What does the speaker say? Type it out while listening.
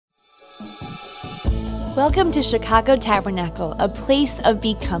Welcome to Chicago Tabernacle, a place of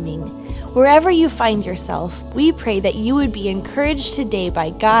becoming. Wherever you find yourself, we pray that you would be encouraged today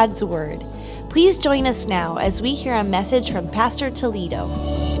by God's Word. Please join us now as we hear a message from Pastor Toledo.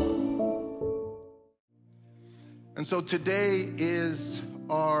 And so today is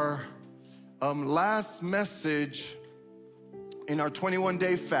our last message in our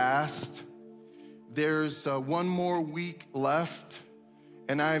 21-day fast. There's one more week left.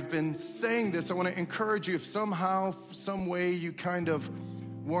 And I've been saying this, I want to encourage you, if somehow, some way you kind of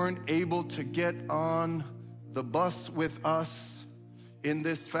weren't able to get on the bus with us in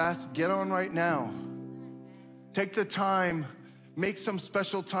this fast, get on right now. Take the time, make some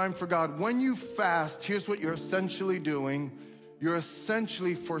special time for God. When you fast, here's what you're essentially doing. You're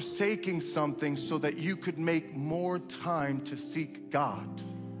essentially forsaking something so that you could make more time to seek God.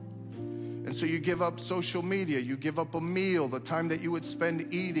 And so you give up social media, you give up a meal, the time that you would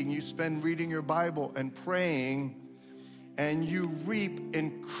spend eating, you spend reading your Bible and praying, and you reap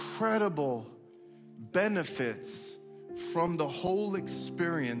incredible benefits from the whole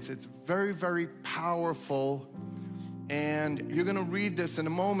experience. It's very, very powerful. And you're gonna read this in a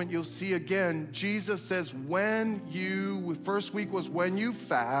moment, you'll see again, Jesus says, first week was when you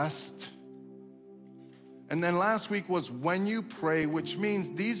fast, and then last week was when you pray, which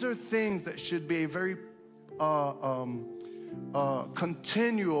means these are things that should be a very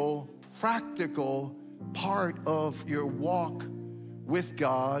continual, practical part of your walk with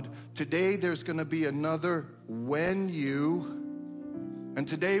God. Today there's gonna be another when you, and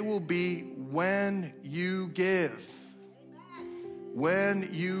today will be when you give. When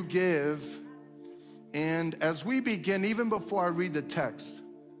you give. And as we begin, even before I read the text,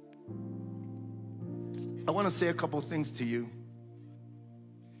 I want to say a couple things to you.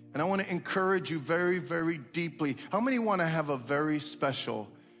 And I want to encourage you very, very deeply. How many want to have a very special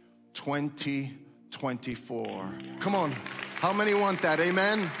 2024? Come on. How many want that?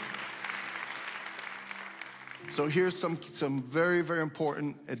 Amen? So here's some very, very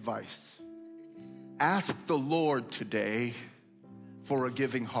important advice. Ask the Lord today for a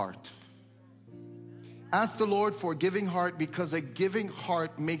giving heart. Ask the Lord for a giving heart, because a giving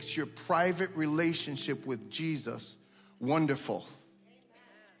heart makes your private relationship with Jesus wonderful.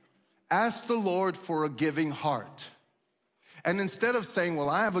 Ask the Lord for a giving heart. And instead of saying, well,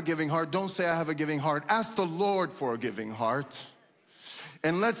 I have a giving heart, don't say I have a giving heart. Ask the Lord for a giving heart.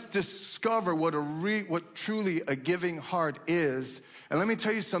 And let's discover what truly a giving heart is. And let me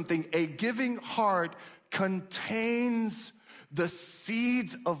tell you something, a giving heart contains the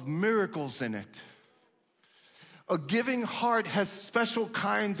seeds of miracles in it. A giving heart has special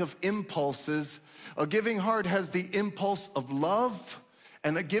kinds of impulses. A giving heart has the impulse of love,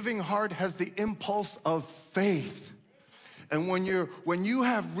 and a giving heart has the impulse of faith. And when you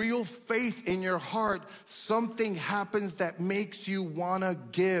have real faith in your heart, something happens that makes you want to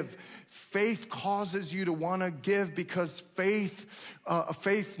give. Faith causes you to want to give, because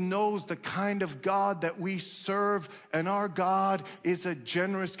faith knows the kind of God that we serve, and our God is a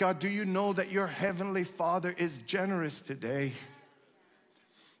generous God. Do you know that your heavenly Father is generous today?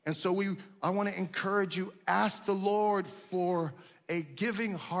 And so I want to encourage you, ask the Lord for a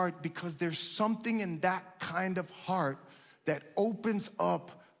giving heart, because there's something in that kind of heart that opens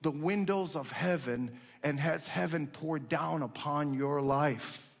up the windows of heaven and has heaven poured down upon your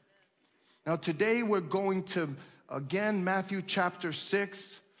life. Now today we're going to, again, Matthew chapter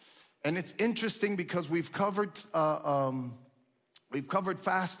 6. And it's interesting because we've covered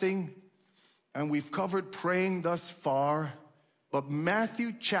fasting and we've covered praying thus far. But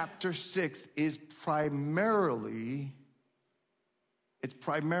Matthew chapter 6 is primarily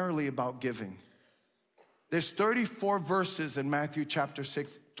about giving. There's 34 verses in Matthew chapter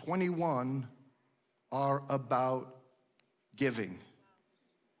 6, 21 are about giving.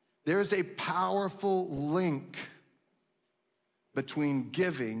 There's a powerful link between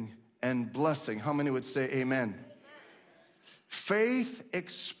giving and blessing. How many would say amen? Faith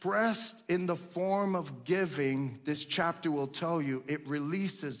expressed in the form of giving, this chapter will tell you, it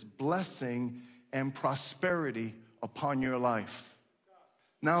releases blessing and prosperity upon your life.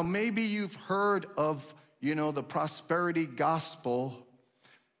 Now, maybe you've heard of the prosperity gospel.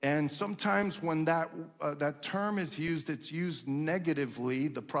 And sometimes when that term is used, it's used negatively,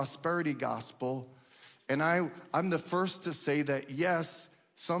 the prosperity gospel. And I'm the first to say that, yes,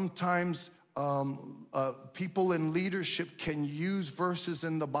 sometimes people in leadership can use verses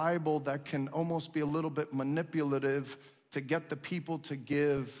in the Bible that can almost be a little bit manipulative to get the people to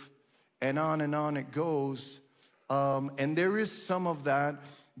give, and on it goes. And there is some of that,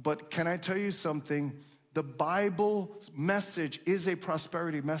 but can I tell you something? The Bible message is a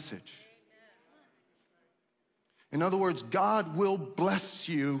prosperity message. In other words, God will bless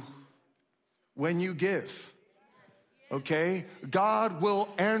you when you give, okay? God will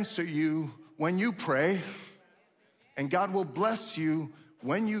answer you when you pray, and God will bless you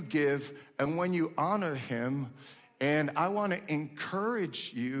when you give and when you honor him. And I want to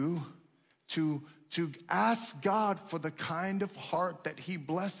encourage you to ask God for the kind of heart that he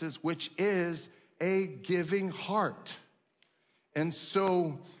blesses, which is a giving heart. And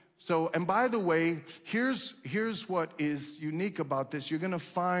and by the way, here's what is unique about this. You're going to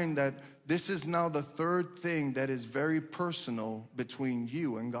find that this is now the third thing that is very personal between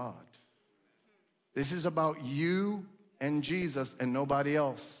you and God. This is about you and Jesus and nobody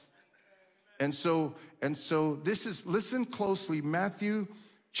else. And so this is, listen closely, Matthew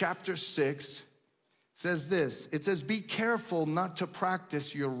chapter 6 says this. It says, be careful not to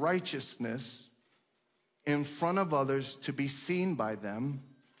practice your righteousness in front of others to be seen by them.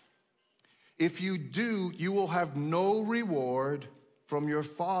 If you do, you will have no reward from your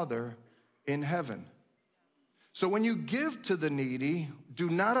Father in heaven. So when you give to the needy, do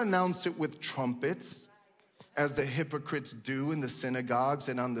not announce it with trumpets, as the hypocrites do in the synagogues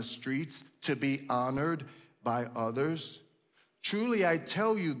and on the streets, to be honored by others. Truly, I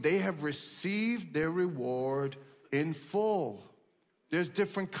tell you, they have received their reward in full. There's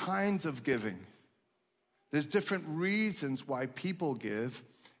different kinds of giving. There's different reasons why people give.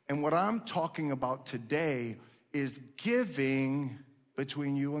 And what I'm talking about today is giving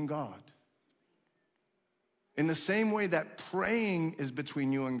between you and God. In the same way that praying is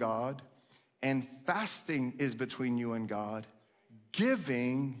between you and God, and fasting is between you and God,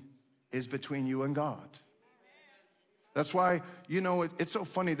 giving is between you and God. That's why, it's so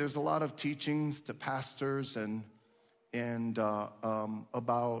funny. There's a lot of teachings to pastors and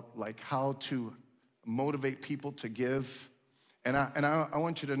about like how to motivate people to give. And I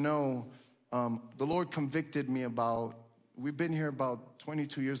want you to know, the Lord convicted me we've been here about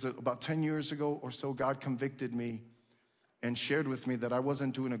 22 years, about 10 years ago or so, God convicted me and shared with me that I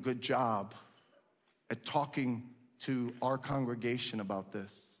wasn't doing a good job at talking to our congregation about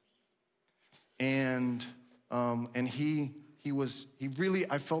this. And he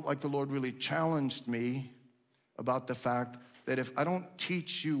really, I felt like the Lord really challenged me about the fact that if I don't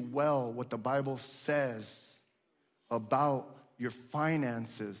teach you well what the Bible says about your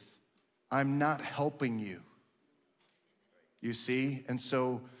finances, I'm not helping you. You see? And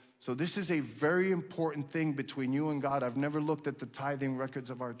so this is a very important thing between you and God. I've never looked at the tithing records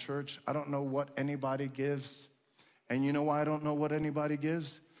of our church. I don't know what anybody gives. And you know why I don't know what anybody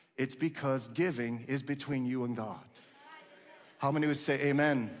gives? It's because giving is between you and God. How many would say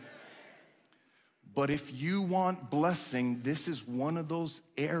amen? But if you want blessing, this is one of those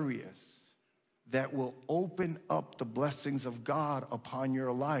areas that will open up the blessings of God upon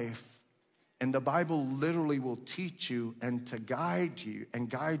your life. And the Bible literally will teach you and to guide you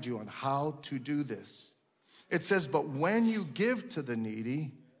on how to do this. It says, but when you give to the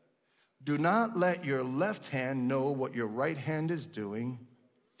needy, do not let your left hand know what your right hand is doing,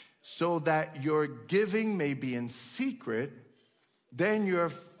 so that your giving may be in secret. Then your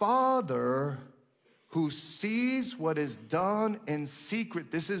Father who sees what is done in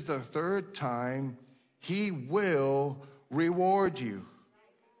secret, this is the third time, he will reward you.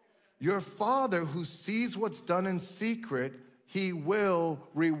 Your Father who sees what's done in secret, he will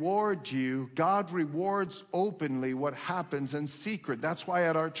reward you. God rewards openly what happens in secret. That's why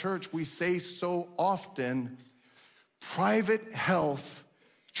at our church we say so often, private health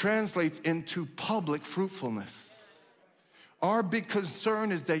translates into public fruitfulness. Our big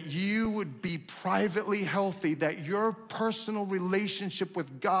concern is that you would be privately healthy, that your personal relationship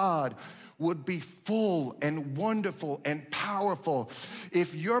with God would be full and wonderful and powerful.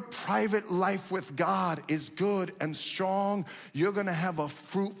 If your private life with God is good and strong, you're gonna have a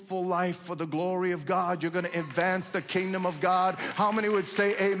fruitful life for the glory of God. You're gonna advance the kingdom of God. How many would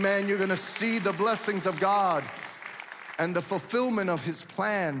say amen? You're gonna see the blessings of God and the fulfillment of his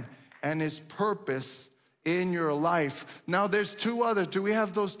plan and his purpose in your life. Now there's do we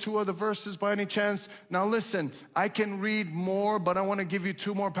have those two other verses by any chance? Now listen, I can read more, but I want to give you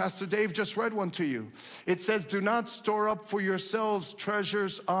two more. Pastor Dave just read one to you. It says, do not store up for yourselves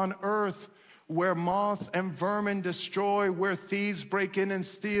treasures on earth where moths and vermin destroy, where thieves break in and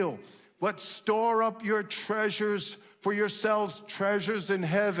steal. But store up your treasures for yourselves, treasures in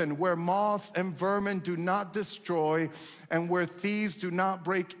heaven, where moths and vermin do not destroy, and where thieves do not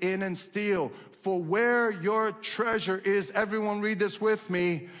break in and steal. For where your treasure is, everyone read this with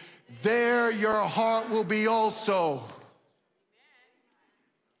me, there your heart will be also.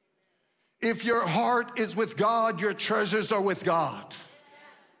 If your heart is with God, your treasures are with God.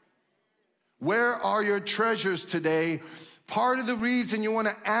 Where are your treasures today? Part of the reason you want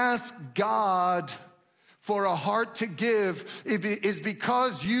to ask God for a heart to give is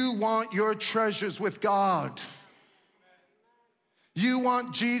because you want your treasures with God. You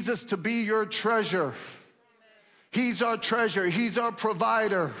want Jesus to be your treasure. He's our treasure. He's our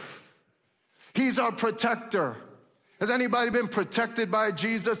provider. He's our protector. Has anybody been protected by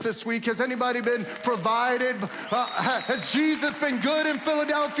Jesus this week? Has anybody been provided? Has Jesus been good in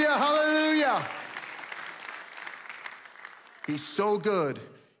Philadelphia? Hallelujah. He's so good.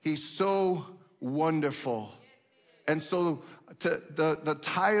 He's so wonderful. And so the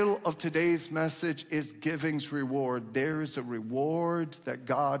title of today's message is Giving's Reward. There is a reward that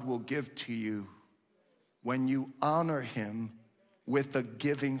God will give to you when you honor him with a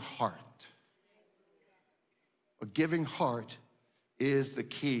giving heart. A giving heart is the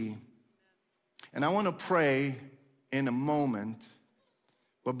key. And I want to pray in a moment.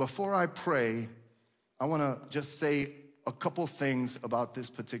 But before I pray, I want to just say a couple things about this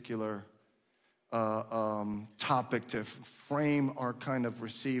particular topic to frame our kind of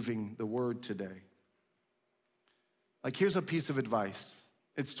receiving the word today. Like, here's a piece of advice.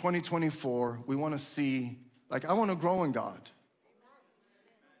 It's 2024. We want to see, I want to grow in God.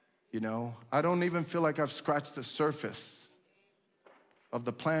 You know, I don't even feel like I've scratched the surface of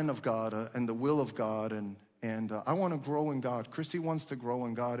the plan of God and the will of God, and I want to grow in God. Chrissy wants to grow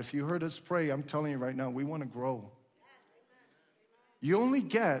in God. If you heard us pray, I'm telling you right now, we want to grow. You only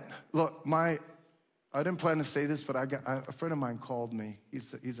get, look, I didn't plan to say this, but a friend of mine called me.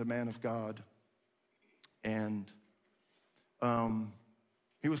 He's a man of God, and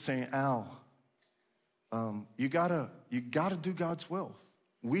he was saying, Al, you gotta do God's will.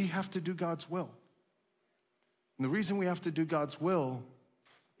 We have to do God's will. And the reason we have to do God's will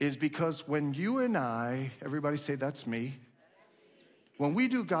is because when you and I, everybody say that's me, when we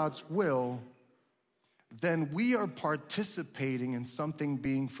do God's will, then we are participating in something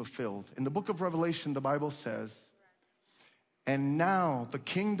being fulfilled. In the book of Revelation, the Bible says, and now the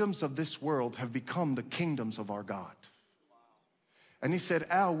kingdoms of this world have become the kingdoms of our God. And he said,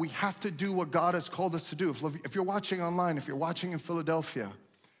 Al, we have to do what God has called us to do. If you're watching online, if you're watching in Philadelphia,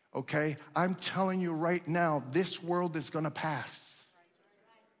 okay, I'm telling you right now, this world is gonna pass.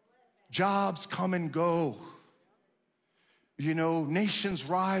 Jobs come and go. You know, nations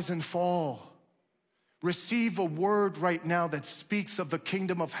rise and fall. Receive a word right now that speaks of the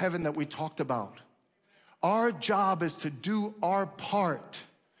kingdom of heaven that we talked about. Our job is to do our part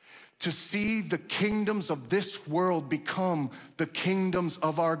to see the kingdoms of this world become the kingdoms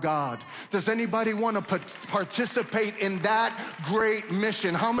of our God. Does anybody want to participate in that great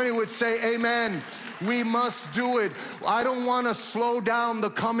mission? How many would say amen? We must do it. I don't want to slow down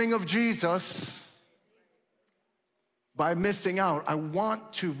the coming of Jesus by missing out. I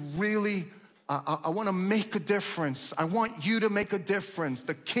want to really, I want to make a difference. I want you to make a difference.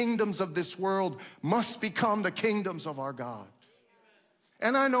 The kingdoms of this world must become the kingdoms of our God.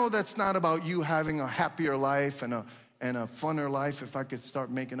 And I know that's not about you having a happier life and a funner life, if I could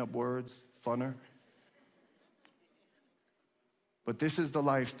start making up words, funner. But this is the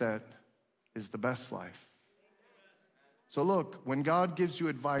life that is the best life. So look, when God gives you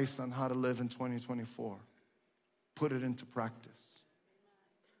advice on how to live in 2024, put it into practice.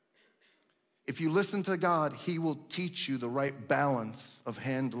 If you listen to God, he will teach you the right balance of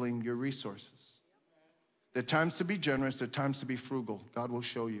handling your resources. There are times to be generous, there are times to be frugal. God will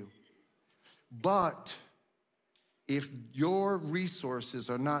show you. But if your resources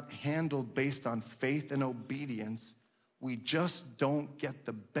are not handled based on faith and obedience, we just don't get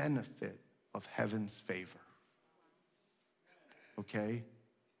the benefit of heaven's favor. Okay?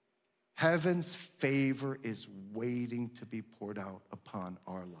 Heaven's favor is waiting to be poured out upon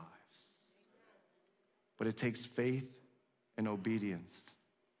our lives. But it takes faith and obedience.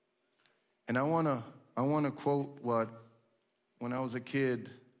 And I want to quote what, when I was a kid,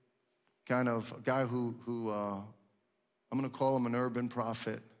 kind of a guy who I'm going to call him an urban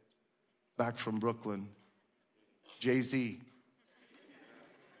prophet, back from Brooklyn, Jay-Z.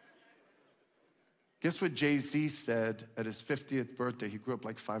 Guess what Jay-Z said at his 50th birthday? He grew up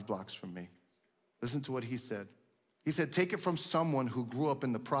like 5 blocks from me. Listen to what he said. He said, take it from someone who grew up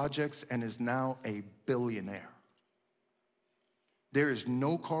in the projects and is now a billionaire. There is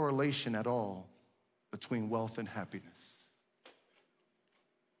no correlation at all between wealth and happiness.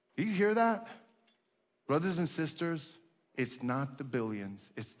 Do you hear that? Brothers and sisters, it's not the billions,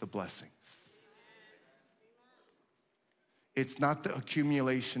 it's the blessings. It's not the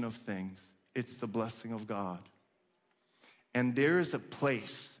accumulation of things, it's the blessing of God. And there is a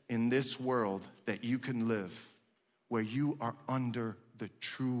place in this world that you can live where you are under the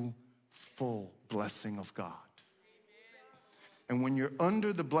true full blessing of God. And when you're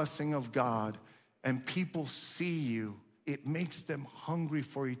under the blessing of God and people see you, it makes them hungry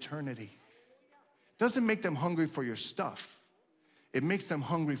for eternity. It doesn't make them hungry for your stuff. It makes them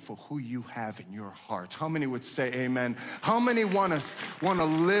hungry for who you have in your heart. How many would say amen? How many want to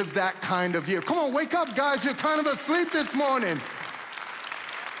live that kind of year? Come on, wake up, guys. You're kind of asleep this morning.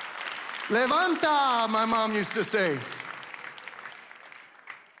 Levanta, my mom used to say.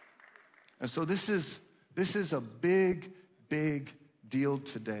 And so this is a big, big deal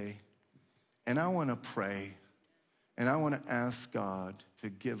today. And I want to pray, and I want to ask God to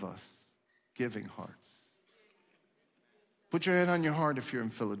give us giving hearts. Put your hand on your heart if you're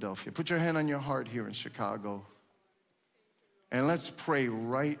in Philadelphia. Put your hand on your heart here in Chicago. And let's pray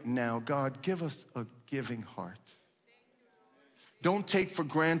right now. God, give us a giving heart. Don't take for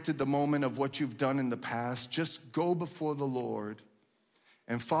granted the moment of what you've done in the past. Just go before the Lord.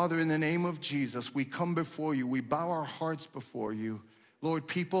 And Father, in the name of Jesus, we come before you. We bow our hearts before you. Lord,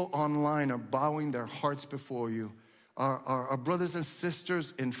 people online are bowing their hearts before you. Our brothers and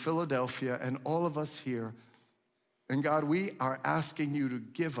sisters in Philadelphia and all of us here. And God, we are asking you to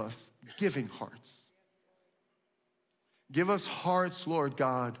give us giving hearts. Give us hearts, Lord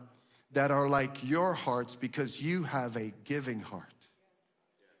God, that are like your hearts because you have a giving heart.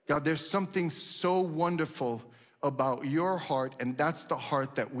 God, there's something so wonderful about your heart, and that's the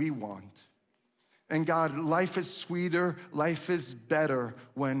heart that we want. And God, life is sweeter, life is better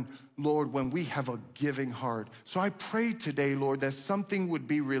when, Lord, when we have a giving heart. So I pray today, Lord, that something would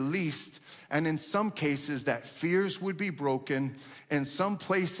be released, and in some cases that fears would be broken, in some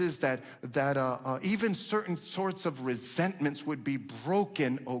places that even certain sorts of resentments would be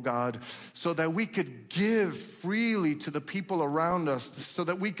broken, oh God, so that we could give freely to the people around us, so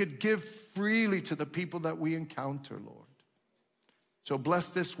that we could give freely to the people that we encounter, Lord. So bless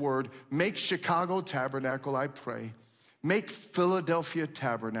this word. Make Chicago Tabernacle, I pray. Make Philadelphia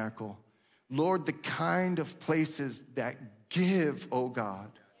Tabernacle, Lord, the kind of places that give, oh God.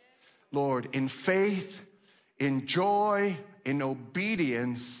 Lord, in faith, in joy, in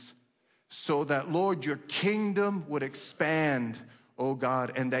obedience, so that, Lord, your kingdom would expand, oh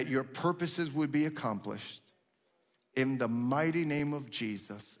God, and that your purposes would be accomplished. In the mighty name of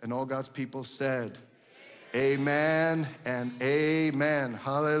Jesus. And all God's people said, amen and amen.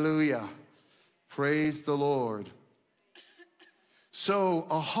 Hallelujah. Praise the Lord. So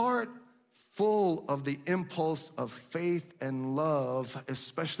a heart full of the impulse of faith and love,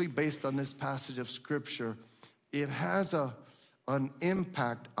 especially based on this passage of scripture, it has an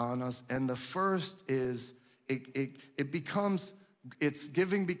impact on us. And the first is its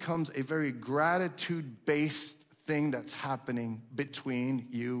giving becomes a very gratitude-based thing that's happening between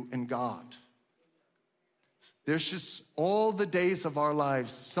you and God. There's just all the days of our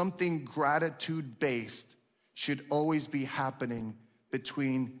lives, something gratitude-based should always be happening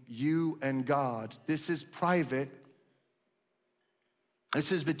between you and God. This is private.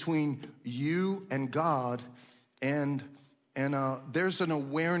 This is between you and God. And there's an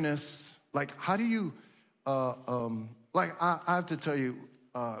awareness, like how do you, like I have to tell you,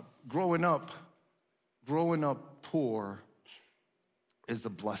 growing up poor is a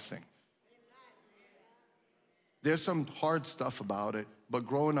blessing. There's some hard stuff about it, but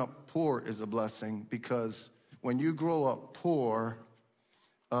growing up poor is a blessing because when you grow up poor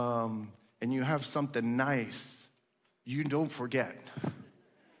and you have something nice, you don't forget.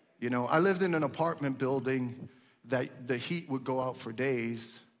 You know, I lived in an apartment building that the heat would go out for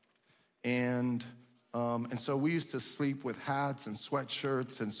days, and so we used to sleep with hats and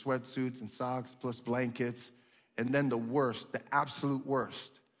sweatshirts and sweatsuits and socks plus blankets, and then the worst, the absolute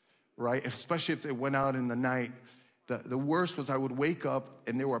worst, right? Especially if they went out in the night. The worst was I would wake up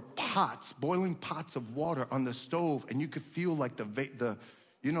and there were pots, boiling pots of water on the stove, and you could feel like the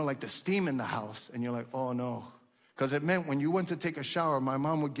steam in the house, and you're like, oh no. Because it meant when you went to take a shower, my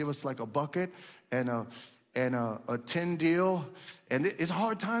mom would give us like a bucket and a tin deal. And it's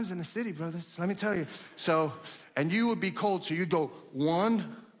hard times in the city, brothers, let me tell you. So, and you would be cold, so you'd go,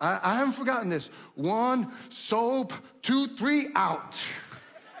 one, I haven't forgotten this, one, soap, 2, 3, out.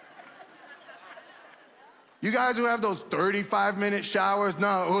 You guys who have those 35-minute showers,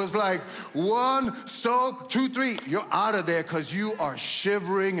 no, it was like 1, soap, 2, 3, you're out of there because you are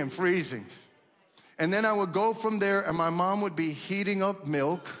shivering and freezing. And then I would go from there and my mom would be heating up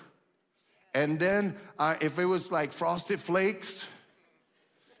milk. And then if it was like Frosted Flakes,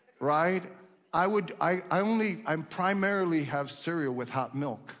 right, I primarily have cereal with hot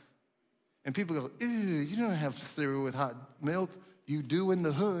milk. And people go, ew, you don't have cereal with hot milk. You do in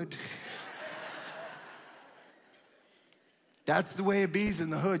the hood. That's the way it bees in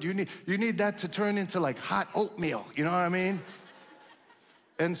the hood. You need that to turn into like hot oatmeal. You know what I mean?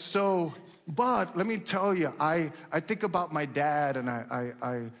 And so, but let me tell you, I think about my dad, and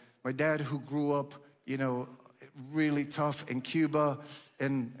my dad who grew up, really tough in Cuba,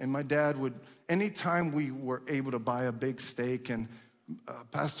 and my dad would, anytime we were able to buy a big steak, and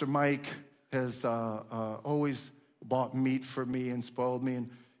Pastor Mike has always bought meat for me and spoiled me, and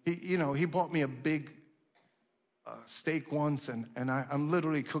he bought me a big steak once, and I'm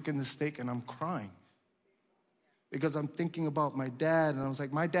literally cooking the steak and I'm crying because I'm thinking about my dad, and I was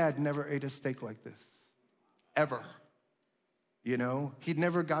like, my dad never ate a steak like this, ever. He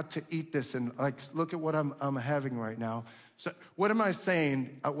never got to eat this, and like, look at what I'm having right now. So what am I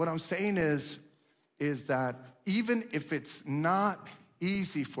saying? What I'm saying is that even if it's not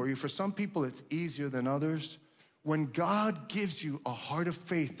easy for you, for some people it's easier than others, when God gives you a heart of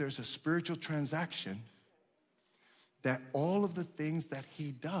faith, there's a spiritual transaction that all of the things that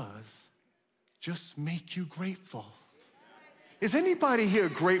he does just make you grateful. Is anybody here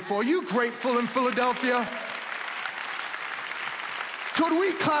grateful? Are you grateful in Philadelphia? Could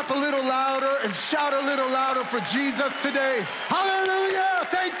we clap a little louder and shout a little louder for Jesus today? Hallelujah!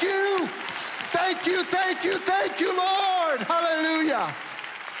 Thank you! Thank you, thank you, thank you, Lord! Hallelujah!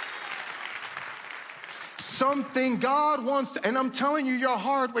 Something God wants, and I'm telling you, your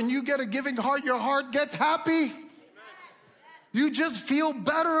heart, when you get a giving heart, your heart gets happy. You just feel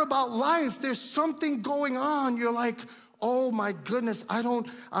better about life. There's something going on. You're like, oh my goodness,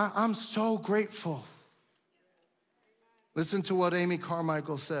 I'm so grateful. Listen to what Amy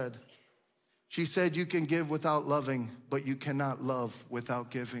Carmichael said. She said, you can give without loving, but you cannot love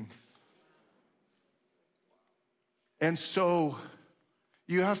without giving. And so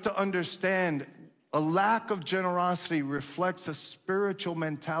you have to understand, a lack of generosity reflects a spiritual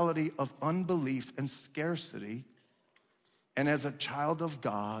mentality of unbelief and scarcity. And as a child of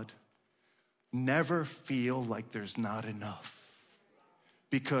God, never feel like there's not enough.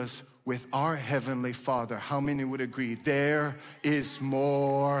 Because with our Heavenly Father, how many would agree? There is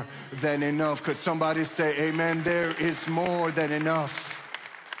more than enough. Could somebody say amen? There is more than enough.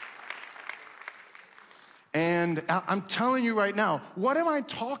 And I'm telling you right now, what am I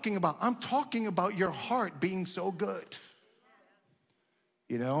talking about? I'm talking about your heart being so good.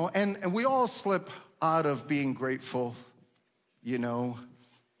 And we all slip out of being grateful,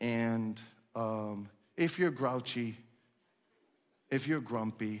 and if you're grouchy, if you're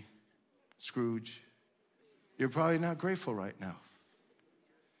grumpy, Scrooge, you're probably not grateful right now.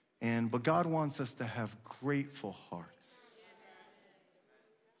 But God wants us to have grateful hearts.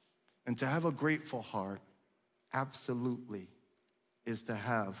 And to have a grateful heart, absolutely, is to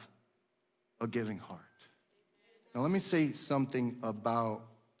have a giving heart. Now let me say something about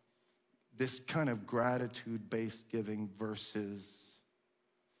this kind of gratitude-based giving versus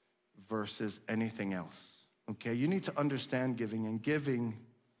anything else, okay? You need to understand giving, and giving,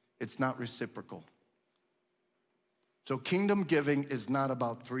 it's not reciprocal. So kingdom giving is not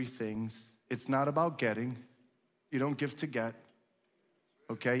about three things. It's not about getting. You don't give to get,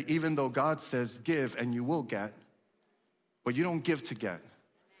 okay? Even though God says give and you will get, but you don't give to get.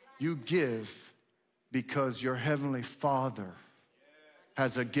 You give because your Heavenly Father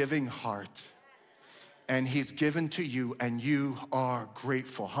has a giving heart, and he's given to you, and you are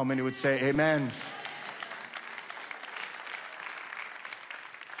grateful. How many would say amen?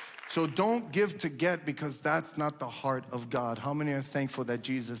 So don't give to get, because that's not the heart of God. How many are thankful that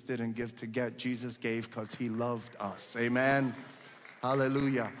Jesus didn't give to get? Jesus gave because he loved us. Amen.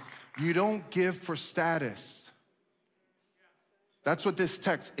 Hallelujah. You don't give for status. That's what this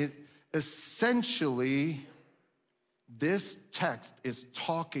text is. Essentially, this text is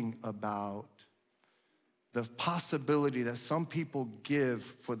talking about the possibility that some people give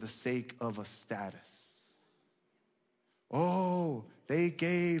for the sake of a status. Oh, they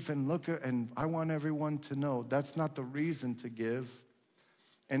gave, and look, and I want everyone to know that's not the reason to give.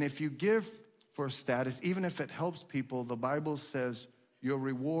 And if you give for status, even if it helps people, the Bible says your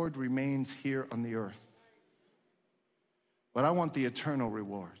reward remains here on the earth. But I want the eternal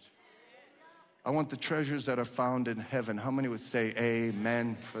reward. I want the treasures that are found in heaven. How many would say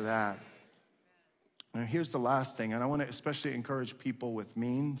amen for that? And here's the last thing, and I want to especially encourage people with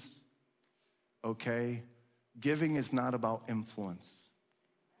means, okay? Giving is not about influence.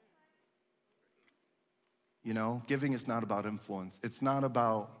 Giving is not about influence. It's not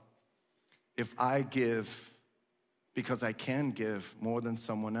about if I give because I can give more than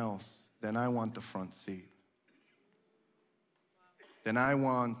someone else, then I want the front seat. Then I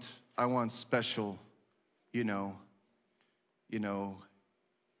want special,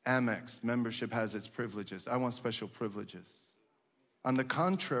 Amex membership has its privileges. I want special privileges. On the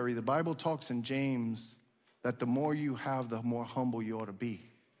contrary, the Bible talks in James that the more you have, the more humble you ought to be.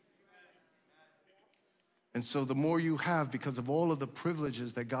 And so the more you have, because of all of the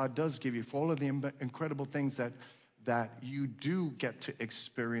privileges that God does give you, for all of the incredible things that you do get to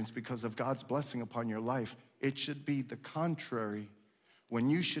experience because of God's blessing upon your life, it should be the contrary. When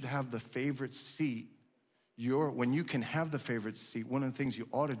you should have the favorite seat, when you can have the favorite seat, one of the things you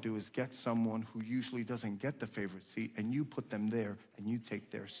ought to do is get someone who usually doesn't get the favorite seat, and you put them there and you take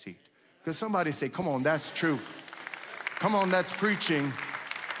their seat. Because somebody say, come on, that's true. Come on, that's preaching.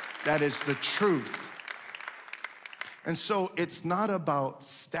 That is the truth. And so it's not about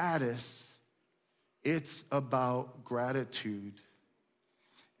status, it's about gratitude.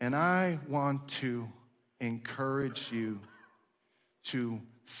 And I want to encourage you to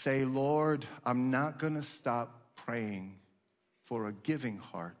say, Lord, I'm not gonna stop praying for a giving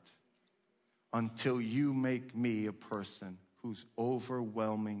heart until you make me a person who's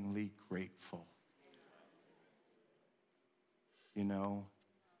overwhelmingly grateful. You know?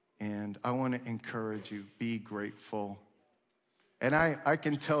 And I want to encourage you, be grateful. And I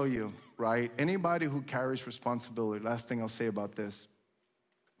can tell you, right, anybody who carries responsibility, last thing I'll say about this,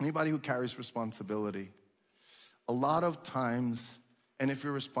 anybody who carries responsibility, a lot of times, and if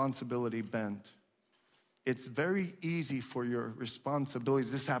you're responsibility bent, it's very easy for your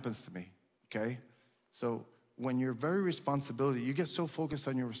responsibility, this happens to me, okay? So when you're very responsibility, you get so focused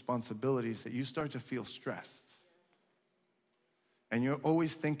on your responsibilities that you start to feel stressed. And you're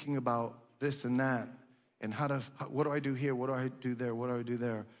always thinking about this and that, and what do I do here? What do I do there? What do I do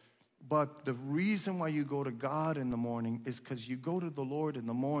there? But the reason why you go to God in the morning is because you go to the Lord in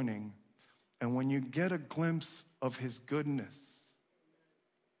the morning, and when you get a glimpse of his goodness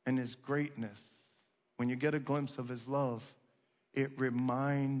and his greatness, when you get a glimpse of his love, it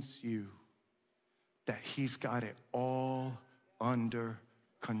reminds you that he's got it all under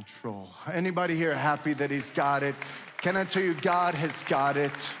control. Anybody here happy that he's got it? Can I tell you, God has got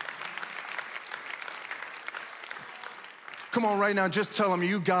it? Come on, right now, just tell him,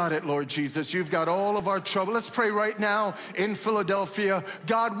 you got it, Lord Jesus. You've got all of our trouble. Let's pray right now in Philadelphia.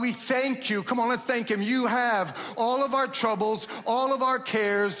 God, we thank you. Come on, let's thank him. You have all of our troubles, all of our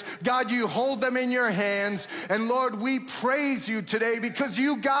cares. God, you hold them in your hands. And Lord, we praise you today because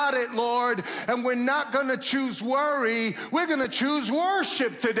you got it, Lord. And we're not going to choose worry. We're going to choose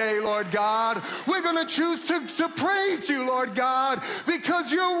worship today, Lord God. We're going to choose to praise you, Lord God,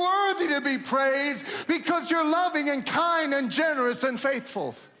 because you're worthy to be praised, because you're loving and kind and generous and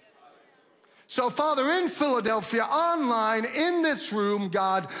faithful. So, Father, in Philadelphia, online, in this room,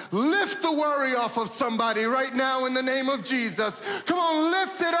 God, lift the worry off of somebody right now in the name of Jesus. Come on,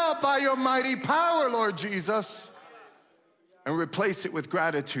 lift it up by your mighty power, Lord Jesus, and replace it with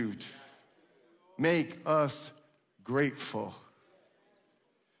gratitude. Make us grateful.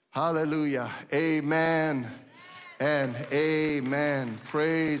 Hallelujah. Amen and amen.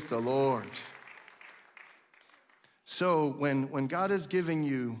 Praise the Lord. So when God is giving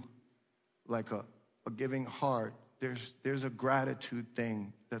you like a giving heart, there's a gratitude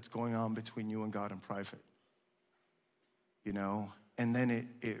thing that's going on between you and God in private, you know, and then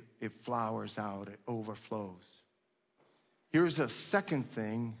it flowers out, it overflows. Here's a second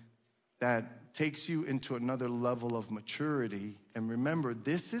thing that takes you into another level of maturity. And remember,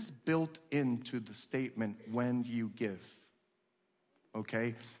 this is built into the statement, when you give,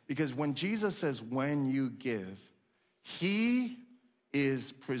 okay? Because when Jesus says, when you give, he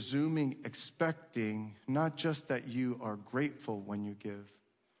is presuming, expecting, not just that you are grateful when you give,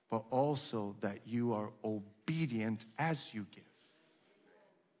 but also that you are obedient as you give.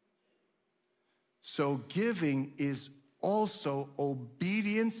 So giving is also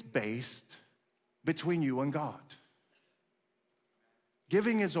obedience-based between you and God.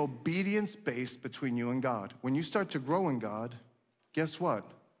 Giving is obedience-based between you and God. When you start to grow in God, guess what?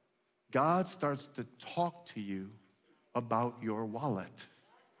 God starts to talk to you about your wallet.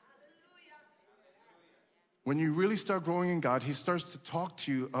 When you really start growing in God, he starts to talk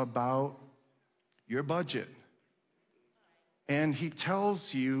to you about your budget. And he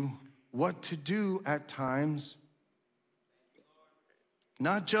tells you what to do at times,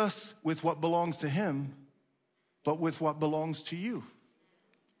 not just with what belongs to him, but with what belongs to you.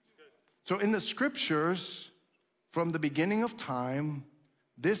 So in the scriptures, from the beginning of time,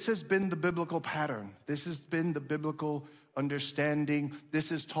 this has been the biblical pattern. This has been the biblical understanding.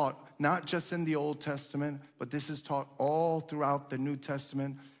 This is taught not just in the Old Testament, but this is taught all throughout the New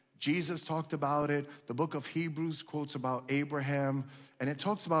Testament. Jesus talked about it. The book of Hebrews quotes about Abraham, and it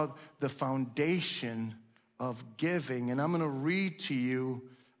talks about the foundation of giving. And I'm going to read to you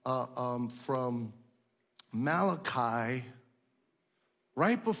from Malachi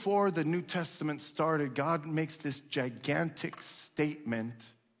Right before the New Testament started, God makes this gigantic statement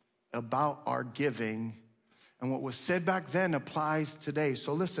about our giving. And what was said back then applies today.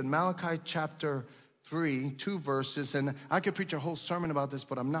 So listen, Malachi chapter 3, 2 verses, and I could preach a whole sermon about this,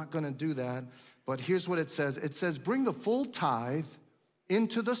 but I'm not going to do that. But here's what it says. It says, bring the full tithe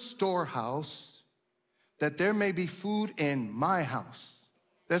into the storehouse, that there may be food in my house.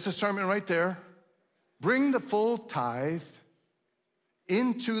 That's a sermon right there. Bring the full tithe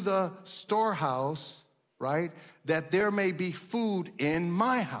into the storehouse, right? That there may be food in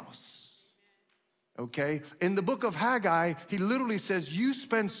my house. Okay? In the book of Haggai, he literally says, you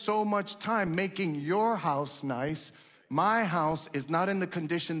spend so much time making your house nice. My house is not in the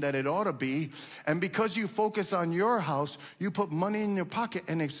condition that it ought to be. And because you focus on your house, you put money in your pocket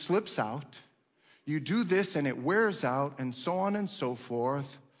and it slips out. You do this and it wears out, and so on and so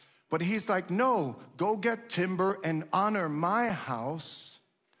forth. But he's like, no, go get timber and honor my house,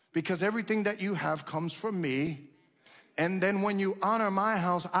 because everything that you have comes from me. And then when you honor my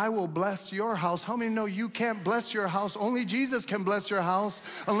house, I will bless your house. How many know you can't bless your house? Only Jesus can bless your house.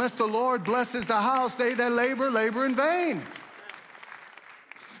 Unless the Lord blesses the house, they that labor in vain.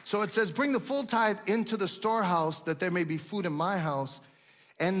 So it says, bring the full tithe into the storehouse, that there may be food in my house,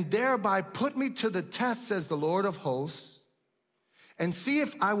 and thereby put me to the test, says the Lord of hosts, and see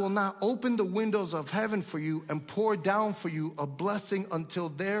if I will not open the windows of heaven for you and pour down for you a blessing until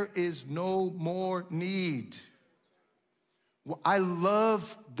there is no more need. Well, I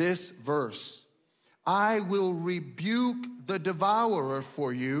love this verse. I will rebuke the devourer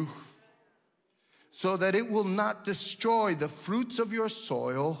for you, so that it will not destroy the fruits of your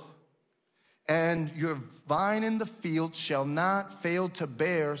soil, and your vine in the field shall not fail to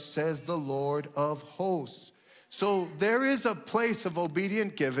bear, says the Lord of hosts. So there is a place of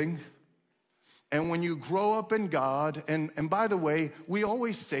obedient giving. And when you grow up in God, and by the way, we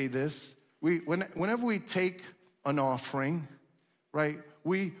always say this, whenever we take an offering, right,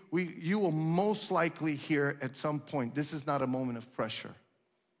 you will most likely hear at some point, this is not a moment of pressure.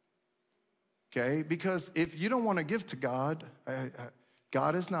 Okay? Because if you don't want to give to God,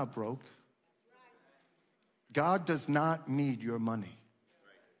 God is not broke. God does not need your money.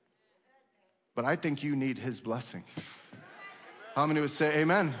 But I think you need his blessing. How many would say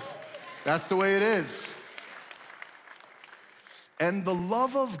amen? That's the way it is. And the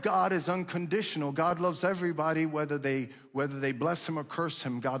love of God is unconditional. God loves everybody, whether they bless him or curse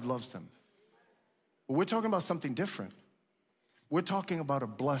him, God loves them. But we're talking about something different. We're talking about a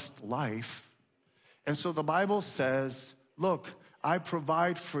blessed life. And so the Bible says, look, I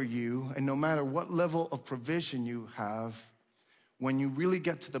provide for you, and no matter what level of provision you have, when you really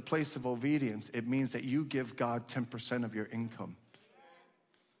get to the place of obedience, it means that you give God 10% of your income.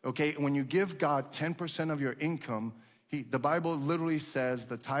 Okay, when you give God 10% of your income, the Bible literally says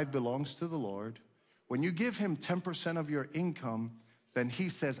the tithe belongs to the Lord. When you give him 10% of your income, then he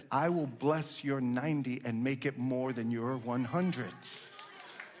says, I will bless your 90 and make it more than your 100.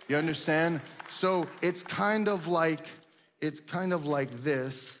 You understand? So it's kind of like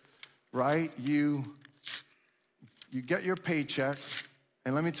this, right? You get your paycheck,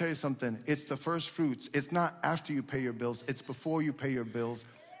 and let me tell you something. It's the first fruits. It's not after you pay your bills. It's before you pay your bills,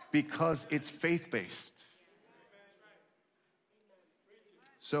 because it's faith-based.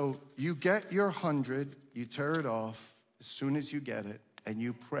 So you get your 100, you tear it off as soon as you get it, and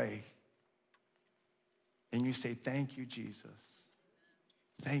you pray. And you say, thank you, Jesus.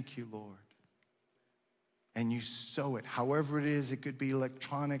 Thank you, Lord. And you sow it. However it is, it could be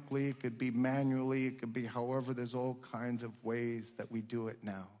electronically, it could be manually, it could be however. There's all kinds of ways that we do it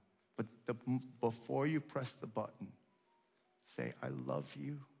now. But before you press the button, say, I love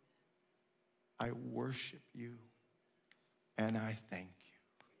you, I worship you, and I thank you.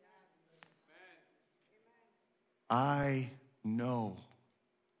 I know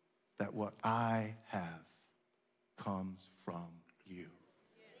that what I have comes from you.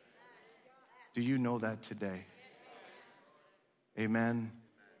 Do you know that today? Amen.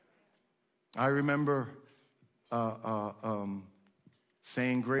 I remember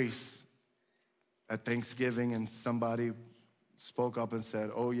saying grace at Thanksgiving, and somebody spoke up and said,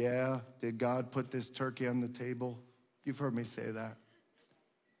 oh yeah, did God put this turkey on the table? You've heard me say that.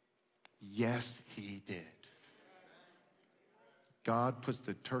 Yes, he did. God puts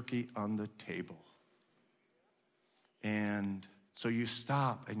the turkey on the table. And so you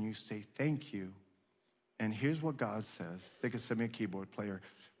stop and you say, thank you. And here's what God says. They can send me a keyboard player.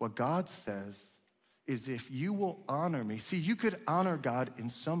 What God says is, if you will honor me. See, you could honor God in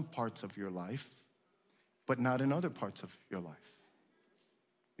some parts of your life, but not in other parts of your life.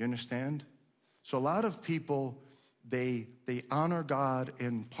 You understand? So a lot of people, they honor God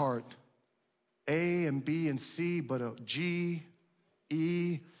in part A and B and C, but a G,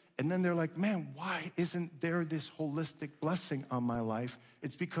 E, and then they're like, man, why isn't there this holistic blessing on my life?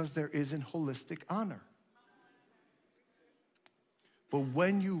 It's because there isn't holistic honor. But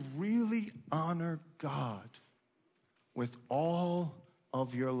when you really honor God with all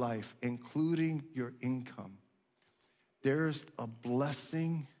of your life, including your income, there's a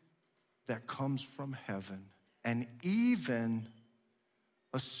blessing that comes from heaven, and even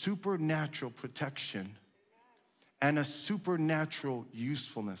a supernatural protection and a supernatural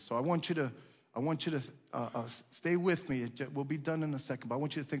usefulness. So I want you to stay with me. We'll be done in a second, but I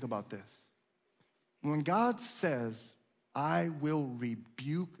want you to think about this. When God says, I will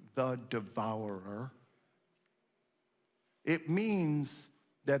rebuke the devourer, it means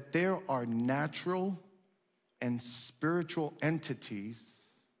that there are natural and spiritual entities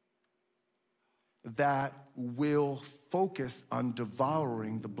that will focus on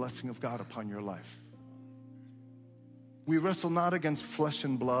devouring the blessing of God upon your life. We wrestle not against flesh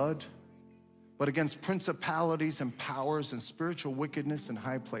and blood, but against principalities and powers and spiritual wickedness in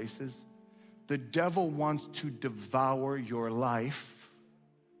high places. The devil wants to devour your life.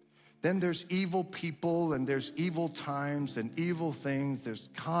 Then there's evil people, and there's evil times and evil things. There's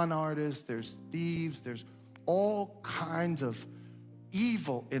con artists, there's thieves, there's all kinds of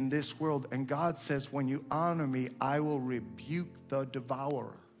evil in this world. And God says, when you honor me, I will rebuke the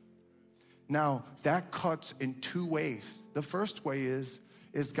devourer. Now, that cuts in two ways. The first way is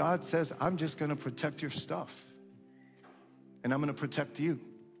God says, I'm just gonna protect your stuff. And I'm gonna protect you.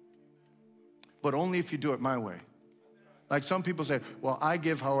 But only if you do it my way. Like some people say, well, I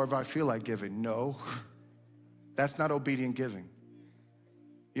give however I feel like giving. No, that's not obedient giving.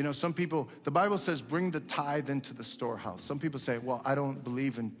 You know, some people, the Bible says, bring the tithe into the storehouse. Some people say, well, I don't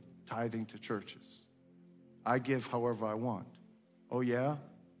believe in tithing to churches. I give however I want. Oh, yeah?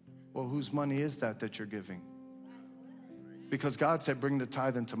 Well, whose money is that you're giving? Because God said, bring the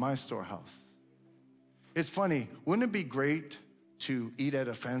tithe into my storehouse. It's funny, wouldn't it be great to eat at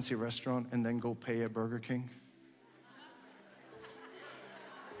a fancy restaurant and then go pay at Burger King?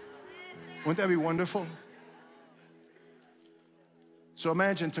 Wouldn't that be wonderful? So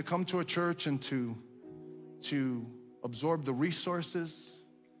imagine to come to a church and to absorb the resources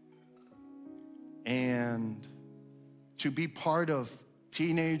and to be part of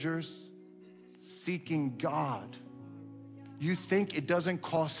teenagers seeking God. You think it doesn't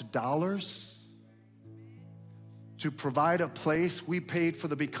cost dollars to provide a place? We paid for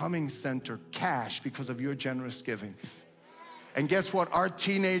the Becoming Center cash because of your generous giving. And guess what? Our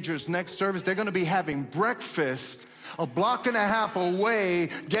teenagers next service, they're gonna be having breakfast a block and a half away,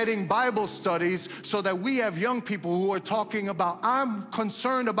 getting Bible studies, so that we have young people who are talking about, I'm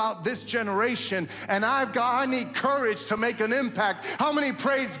concerned about this generation, and I need courage to make an impact. How many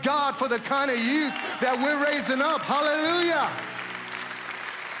praise God for the kind of youth that we're raising up? Hallelujah.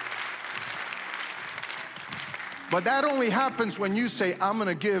 But that only happens when you say, I'm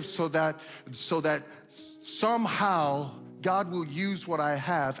gonna give so that somehow God will use what I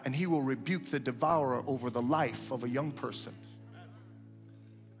have and he will rebuke the devourer over the life of a young person.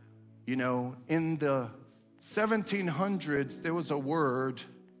 You know, in the 1700s, there was a word,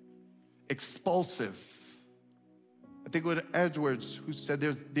 expulsive. I think it was Edwards who said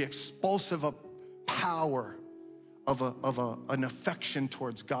there's the expulsive power of an affection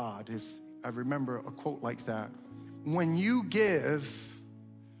towards God. I remember a quote like that. When you give,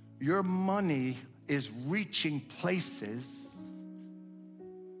 your money is reaching places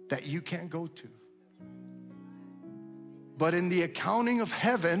that you can't go to. But in the accounting of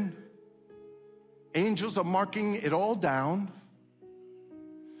heaven, angels are marking it all down.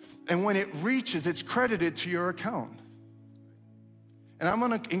 And when it reaches, it's credited to your account. And I'm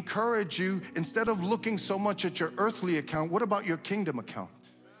gonna encourage you, instead of looking so much at your earthly account, what about your kingdom account?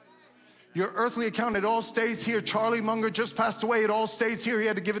 Your earthly account, it all stays here. Charlie Munger just passed away, it all stays here. He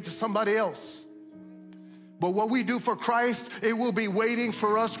had to give it to somebody else. But what we do for Christ, it will be waiting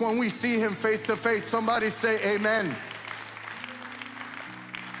for us when we see him face to face. Somebody say amen.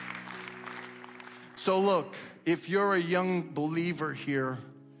 So look, if you're a young believer here,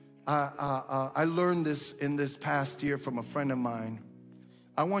 I learned this in this past year from a friend of mine.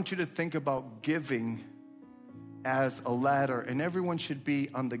 I want you to think about giving as a ladder, and everyone should be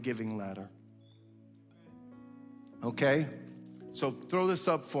on the giving ladder. Okay? So throw this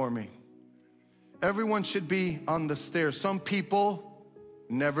up for me. Everyone should be on the stairs. Some people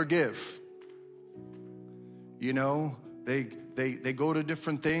never give. You know, they they go to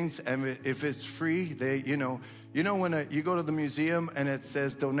different things, and if it's free, when you go to the museum and it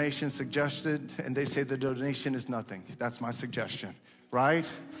says donation suggested, and they say the donation is nothing. That's my suggestion, right?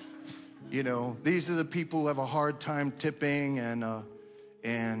 These are the people who have a hard time tipping and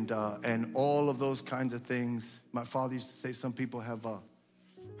all of those kinds of things. My father used to say some people have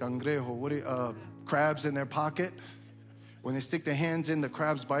cangrejo, crabs in their pocket. When they stick their hands in, the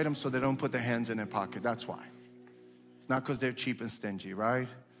crabs bite them, so they don't put their hands in their pocket. That's why. It's not because they're cheap and stingy, right?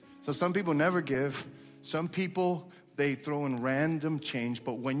 So some people never give. Some people, they throw in random change.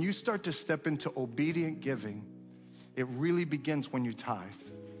 But when you start to step into obedient giving, it really begins when you tithe.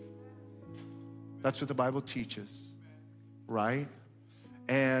 That's what the Bible teaches, right?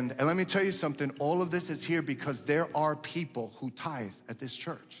 And let me tell you something. All of this is here because there are people who tithe at this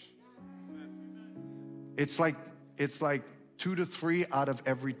church. It's like 2 to 3 out of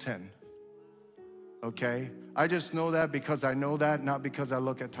every 10. Okay? I just know that because I know that, not because I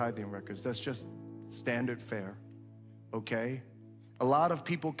look at tithing records. That's just standard fare. Okay? A lot of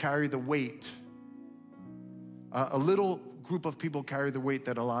people carry the weight. A little group of people carry the weight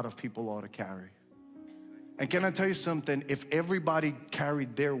that a lot of people ought to carry. And can I tell you something? If everybody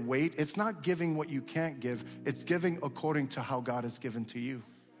carried their weight, it's not giving what you can't give. It's giving according to how God has given to you.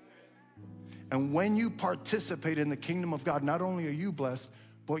 And when you participate in the kingdom of God, not only are you blessed,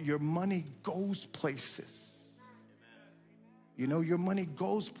 but your money goes places. Your money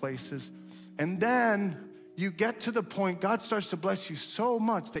goes places. And then you get to the point, God starts to bless you so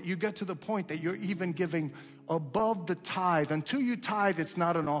much that you get to the point that you're even giving above the tithe. Until you tithe, it's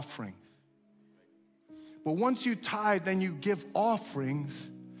not an offering. But once you tithe, then you give offerings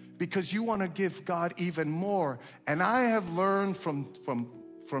because you want to give God even more. And I have learned from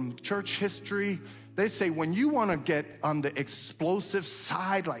church history, they say when you want to get on the explosive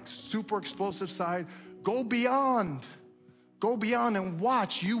side, like super explosive side, go beyond and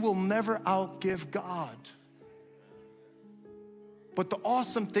watch. You will never outgive God. But the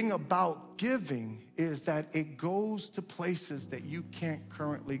awesome thing about giving is that it goes to places that you can't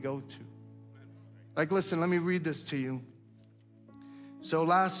currently go to. Like, listen, let me read this to you. So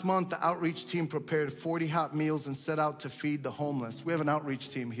last month, the outreach team prepared 40 hot meals and set out to feed the homeless. We have an outreach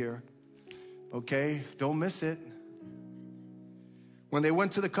team here, okay? Don't miss it. When they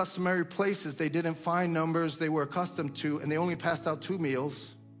went to the customary places, they didn't find numbers they were accustomed to, and they only passed out 2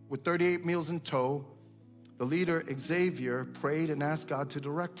 meals. With 38 meals in tow, the leader, Xavier, prayed and asked God to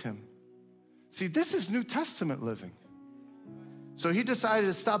direct him. See, this is New Testament living. So he decided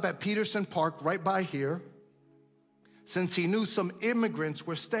to stop at Peterson Park right by here, since he knew some immigrants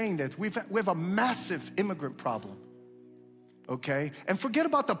were staying there. We have a massive immigrant problem, okay? And forget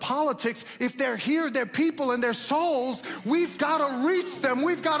about the politics. If they're here, they're people and they're souls. We've got to reach them.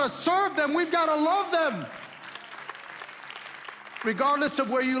 We've got to serve them. We've got to love them, regardless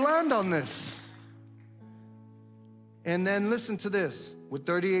of where you land on this. And then listen to this. With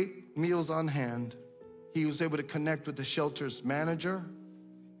 38 meals on hand, he was able to connect with the shelter's manager,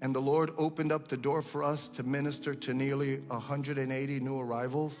 and the Lord opened up the door for us to minister to nearly 180 new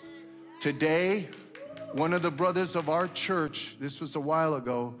arrivals. Today, one of the brothers of our church, this was a while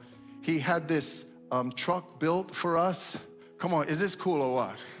ago, he had this truck built for us. Come on, is this cool or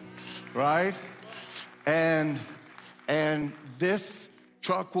what? Right? And this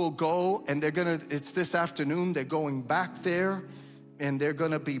truck will go, and it's this afternoon, they're going back there, and they're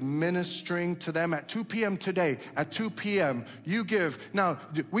gonna be ministering to them at 2 p.m. today. At 2 p.m., you give. Now,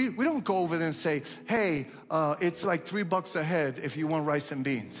 we don't go over there and say, hey, it's like $3 a head if you want rice and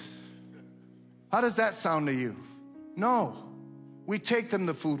beans. How does that sound to you? No. We take them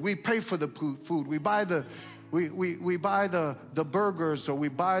the food. We pay for the food. We buy the burgers, or we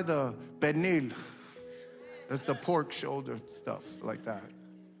buy the pernil. That's the pork shoulder stuff like that,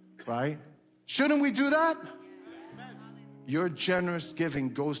 right? Shouldn't we do that? Your generous giving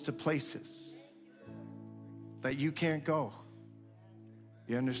goes to places that you can't go.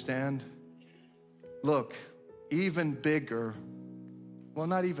 You understand? Look, even bigger, well,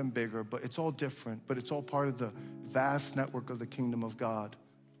 not even bigger, but it's all different, but it's all part of the vast network of the kingdom of God.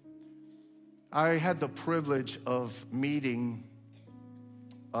 I had the privilege of meeting,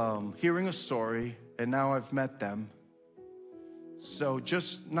 hearing a story, and now I've met them. So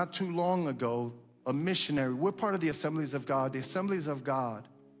just not too long ago, a missionary, we're part of the Assemblies of God. The Assemblies of God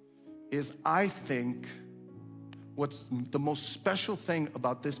is, I think, what's the most special thing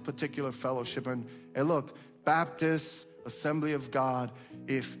about this particular fellowship. And look, Baptist, Assembly of God,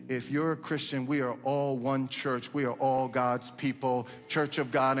 if you're a Christian, we are all one church. We are all God's people, Church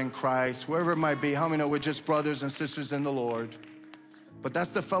of God in Christ, wherever it might be. How many know we're just brothers and sisters in the Lord? But that's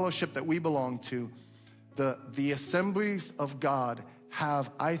the fellowship that we belong to. the assemblies of God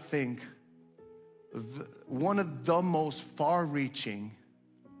have, I think, one of the most far-reaching,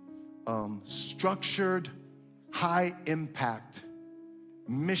 structured, high-impact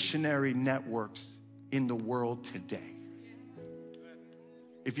missionary networks in the world today.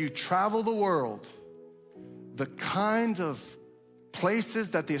 If you travel the world, the kinds of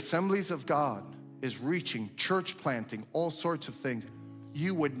places that the Assemblies of God is reaching, church planting, all sorts of things,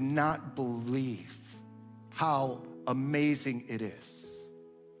 you would not believe how amazing it is.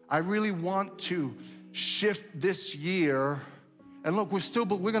 I really want to shift this year. And look,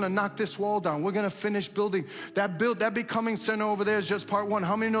 we're gonna knock this wall down. We're gonna finish building. That Becoming Center over there is just part one.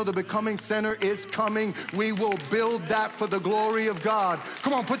 How many know the Becoming Center is coming? We will build that for the glory of God.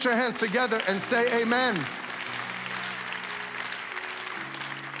 Come on, put your hands together and say amen.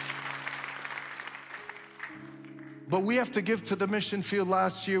 But we have to give to the mission field.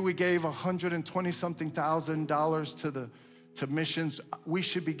 Last year we gave $120-something thousand to missions. We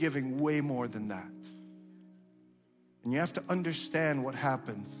should be giving way more than that. And you have to understand what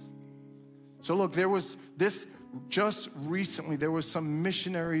happens. So look, just recently, there was some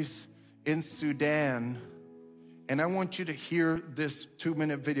missionaries in Sudan, and I want you to hear this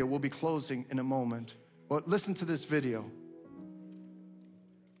 2-minute video. We'll be closing in a moment. But listen to this video.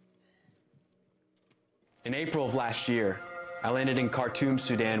 In April of last year, I landed in Khartoum,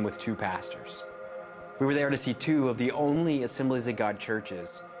 Sudan with 2 pastors. We were there to see 2 of the only Assemblies of God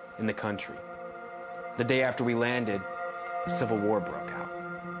churches in the country. The day after we landed, a civil war broke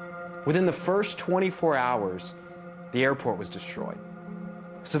out. Within the first 24 hours, the airport was destroyed.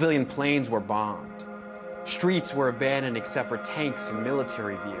 Civilian planes were bombed. Streets were abandoned except for tanks and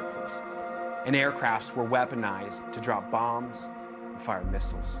military vehicles. And aircrafts were weaponized to drop bombs and fire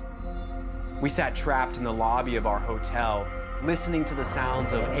missiles. We sat trapped in the lobby of our hotel, listening to the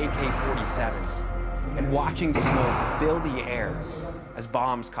sounds of AK-47s and watching smoke fill the air as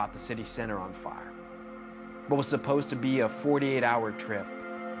bombs caught the city center on fire. What was supposed to be a 48-hour trip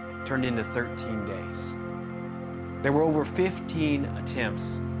turned into 13 days. There were over 15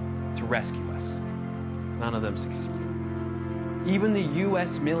 attempts to rescue us. None of them succeeded. Even the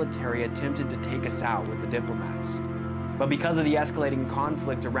U.S. military attempted to take us out with the diplomats. But because of the escalating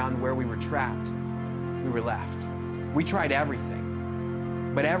conflict around where we were trapped, we were left. We tried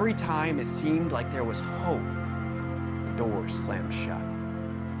everything. But every time it seemed like there was hope, the doors slammed shut.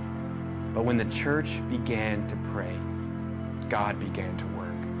 But when the church began to pray, God began to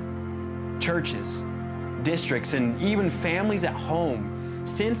work. Churches, districts, and even families at home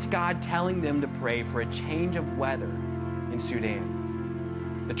sensed God telling them to pray for a change of weather in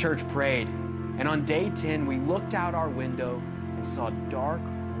Sudan. The church prayed, and on day 10, we looked out our window and saw dark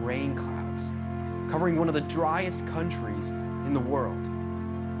rain clouds covering one of the driest countries in the world.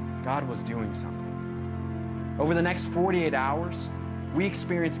 God was doing something. Over the next 48 hours, we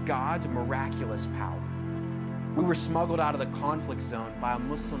experienced God's miraculous power. We were smuggled out of the conflict zone by a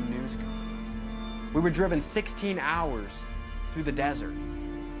Muslim news company. We were driven 16 hours through the desert.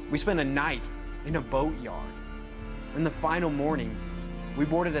 We spent a night in a boatyard. In the final morning, we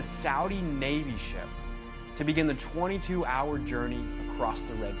boarded a Saudi Navy ship to begin the 22-hour journey across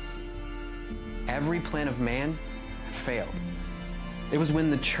the Red Sea. Every plan of man had failed. It was when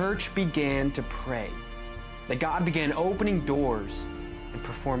the church began to pray that God began opening doors and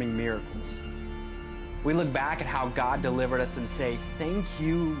performing miracles. We look back at how God delivered us and say, "Thank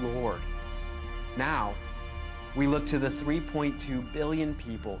you, Lord." Now, we look to the 3.2 billion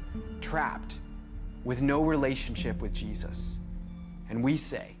people trapped with no relationship with Jesus. And we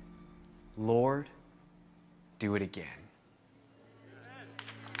say, "Lord, do it again."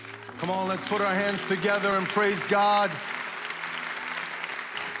 Come on, let's put our hands together and praise God.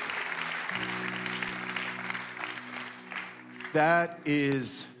 That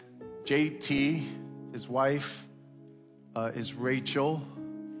is JT. His wife is Rachel.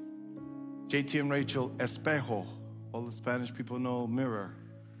 JT and Rachel Espejo. All the Spanish people know mirror.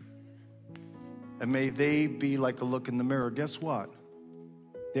 And may they be like a look in the mirror. Guess what?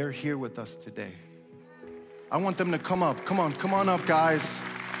 They're here with us today. I want them to come up. Come on up, guys.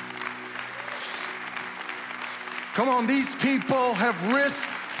 Come on, these people have risked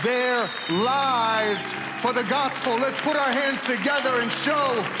their lives for the gospel. Let's put our hands together and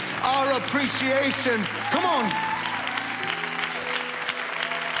show our appreciation. Come on.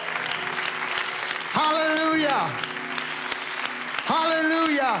 Hallelujah.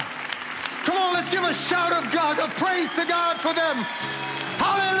 Hallelujah. Come on, let's give a shout of God, of praise to God for them.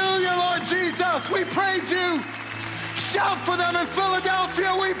 Hallelujah, Lord Jesus. We praise you. Shout for them in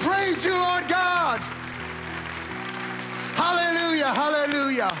Philadelphia. We praise you, Lord God. Hallelujah,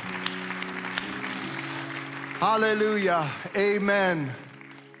 hallelujah. Hallelujah. Amen.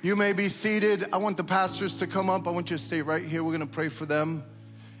 You may be seated. I want the pastors to come up. I want you to stay right here. We're going to pray for them.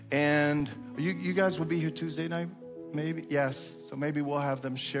 And you guys will be here Tuesday night? Maybe? Yes. So maybe we'll have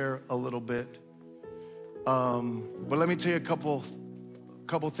them share a little bit. But let me tell you a couple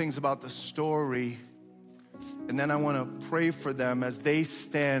things about the story. And then I want to pray for them as they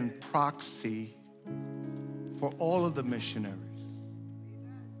stand proxy for all of the missionaries.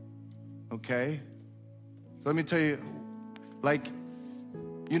 Okay? So let me tell you,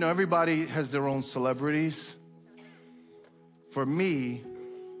 everybody has their own celebrities. For me,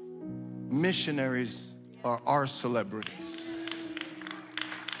 missionaries are our celebrities.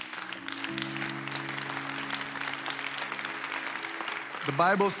 The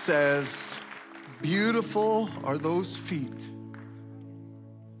Bible says, beautiful are those feet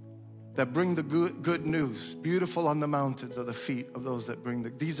that bring the good news. Beautiful on the mountains are the feet of those that bring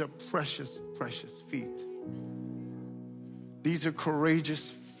these are precious, precious feet. These are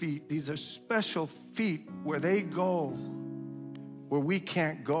courageous feet. These are special feet where they go, where we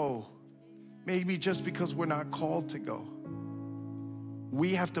can't go. Maybe just because we're not called to go.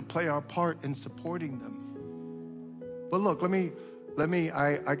 We have to play our part in supporting them. But look,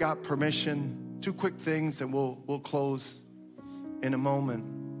 I got permission. 2 quick things and we'll close in a moment.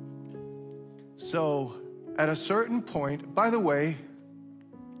 So at a certain point, by the way,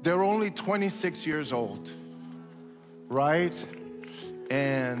 they're only 26 years old. Right?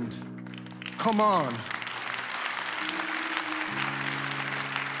 And come on.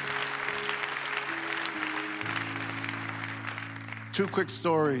 Two quick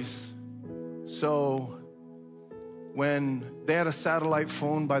stories. So when they had a satellite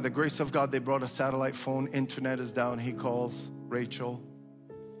phone, by the grace of God, they brought a satellite phone. Internet is down. He calls Rachel.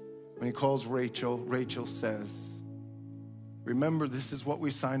 When he calls Rachel, Rachel says, remember, this is what we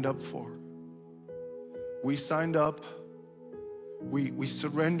signed up for. We signed up. We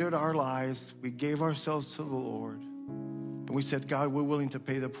surrendered our lives. We gave ourselves to the Lord. And we said, God, we're willing to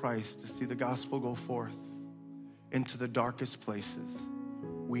pay the price to see the gospel go forth into the darkest places.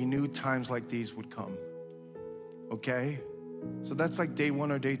 We knew times like these would come. Okay? So that's like day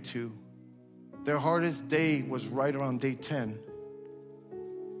 1 or day 2. Their hardest day was right around day 10.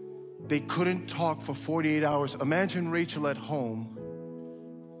 They couldn't talk for 48 hours. Imagine Rachel at home,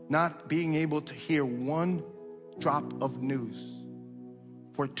 not being able to hear one drop of news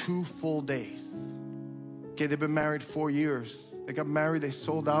for 2 full days. Okay, they've been married 4 years. They got married, they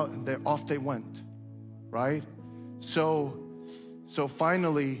sold out, and off they went, right? So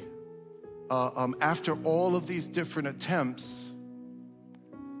finally, after all of these different attempts,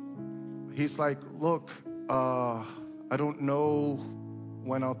 he's like, look, I don't know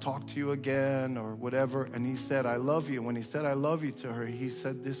when I'll talk to you again or whatever. And he said, I love you. When he said, I love you to her, he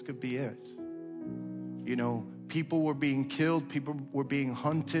said, this could be it. You know, people were being killed. People were being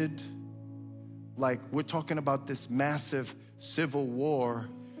hunted. Like, we're talking about this massive civil war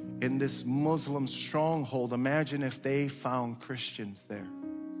in this Muslim stronghold. Imagine if they found Christians there.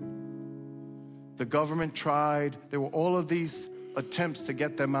 The government tried. There were all of these attempts to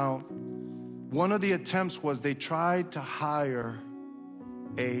get them out. One of the attempts was they tried to hire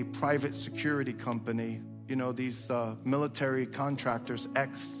a private security company. You know, these military contractors,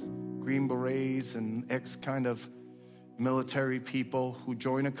 ex-Green Berets and ex-kind of military people who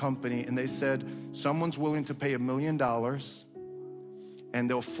join a company, and they said, someone's willing to pay $1 million and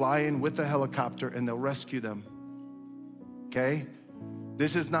they'll fly in with a helicopter and they'll rescue them. Okay?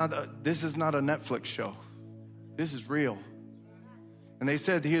 This is not a Netflix show. This is real. And they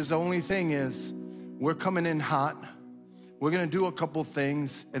said, here's the only thing is, we're coming in hot. We're going to do a couple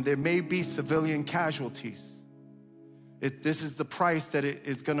things, and there may be civilian casualties. This is the price that it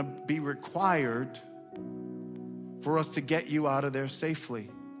is going to be required for us to get you out of there safely.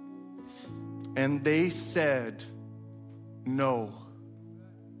 And they said, no.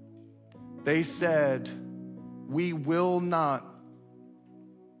 They said, we will not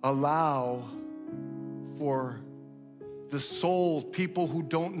allow for the soul, people who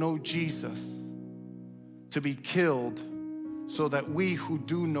don't know Jesus, to be killed so that we who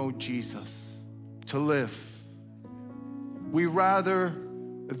do know Jesus to live. We rather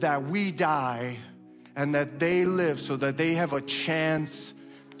that we die and that they live so that they have a chance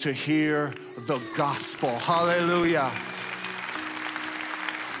to hear the gospel. Hallelujah.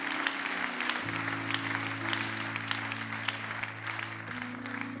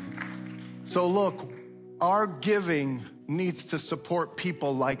 So look, our giving needs to support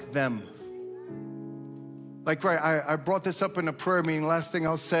people like them. Like, right, I brought this up in a prayer meeting. Last thing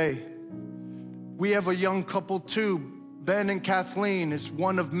I'll say, we have a young couple too. Ben and Kathleen is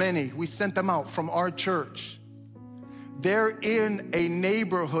one of many. We sent them out from our church They're in a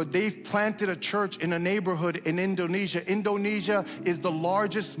neighborhood. They've planted a church in a neighborhood in Indonesia. Indonesia is the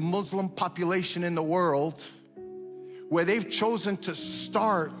largest Muslim population in the world. Where they've chosen to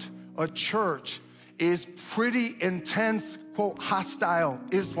start a church is pretty intense, quote, hostile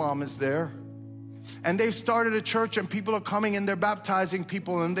Islam is there. And they've started a church and people are coming and they're baptizing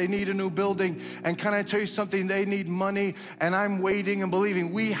people and they need a new building. And can I tell you something? They need money, and I'm waiting and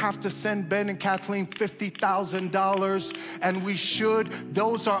believing. We have to send Ben and Kathleen $50,000, and we should.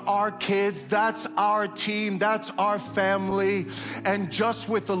 Those are our kids. That's our team. That's our family. And just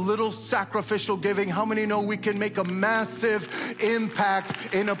with a little sacrificial giving, how many know we can make a massive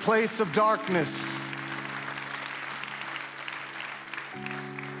impact in a place of darkness?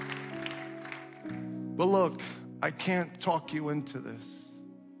 But look, I can't talk you into this.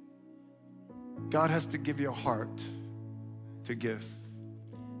 God has to give you a heart to give.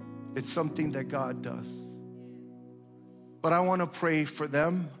 It's something that God does. But I want to pray for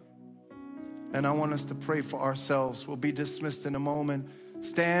them, and I want us to pray for ourselves. We'll be dismissed in a moment.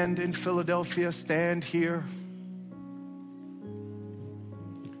 Stand in Philadelphia, stand here.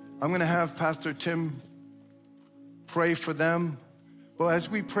 I'm going to have Pastor Tim pray for them. But as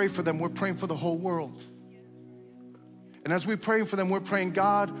we pray for them, we're praying for the whole world. And as we're praying for them, we're praying,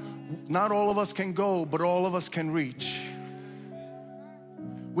 God, not all of us can go, but all of us can reach.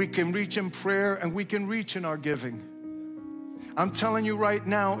 We can reach in prayer and we can reach in our giving. I'm telling you right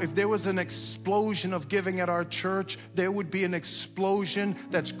now, if there was an explosion of giving at our church, there would be an explosion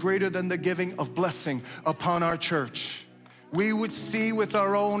that's greater than the giving of blessing upon our church. We would see with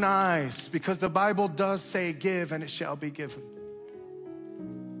our own eyes, because the Bible does say, give and it shall be given.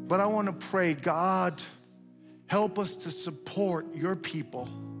 But I want to pray, God, help us to support your people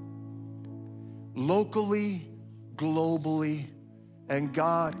locally, globally, and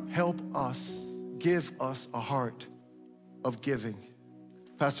God, help us, give us a heart of giving.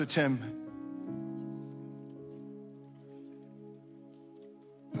 Pastor Tim.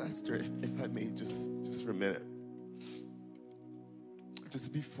 Pastor, if I may, just for a minute.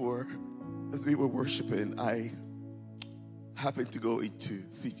 Just before, as we were worshiping, I happened to go into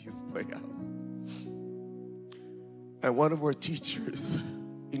CT's Playhouse. And one of our teachers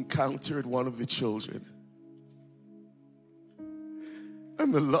encountered one of the children.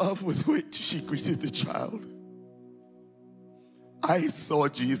 And the love with which she greeted the child, I saw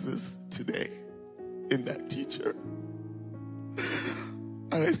Jesus today in that teacher.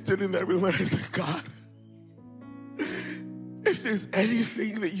 And I stood in that room and I said, God, if there's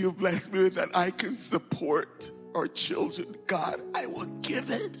anything that you've blessed me with that I can support our children, God, I will give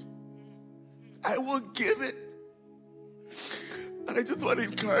it. I will give it. And I just want to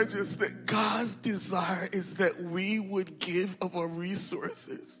encourage us that God's desire is that we would give of our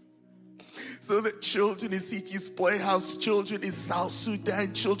resources so that children in CT's Playhouse, children in South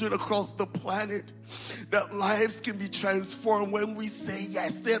Sudan, children across the planet, that lives can be transformed when we say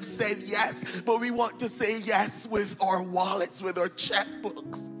yes. They have said yes, but we want to say yes with our wallets, with our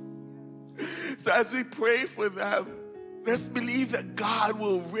checkbooks. So as we pray for them, let's believe that God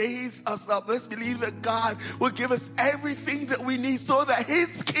will raise us up. Let's believe that God will give us everything that we need so that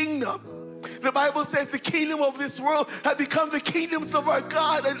his kingdom, the Bible says the kingdom of this world have become the kingdoms of our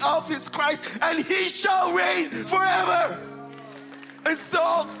God and of his Christ, and he shall reign forever. And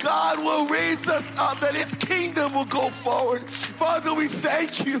so God will raise us up, that his kingdom will go forward. Father, we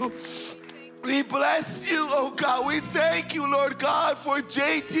thank you. We bless you, oh God. We thank you, Lord God, for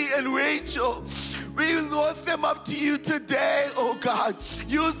JT and Rachel. We lift them up to you today, oh God,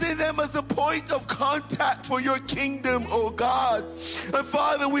 using them as a point of contact for your kingdom, oh God. And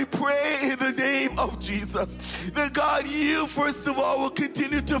Father, we pray in the name of Jesus that God, you first of all will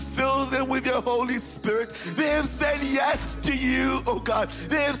continue to fill them with your Holy Spirit. They have said yes to you, oh God.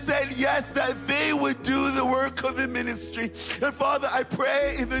 They have said yes that they would do the work of the ministry. And Father, I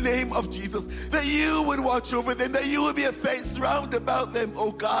pray in the name of Jesus that you would watch over them, that you would be a face round about them,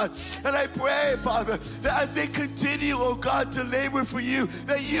 oh God. And I pray, Father, that as they continue, oh God, to labor for you,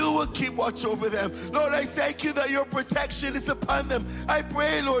 that you will keep watch over them. Lord, I thank you that your protection is upon them. I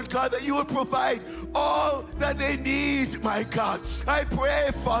pray, Lord God, that you will provide all that they need, my God. I pray,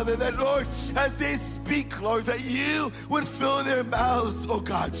 Father, that, Lord, as they speak, Lord, that you would fill their mouths, oh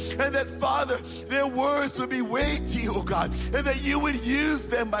God, and that, Father, their words would be weighty, oh God, and that you would use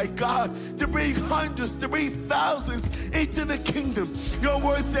them, my God, to bring hundreds, to bring thousands into the kingdom. Your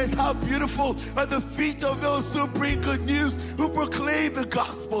word says how beautiful are the feet of those who bring good news, who proclaim the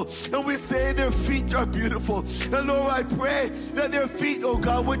gospel. And we say their feet are beautiful. And Lord, I pray that their feet, oh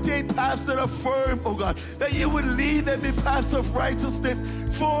God, would take paths that are firm, oh God, that you would lead them in paths of righteousness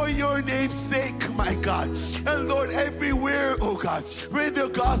for your name's sake, my God. And Lord, everywhere, oh God, where the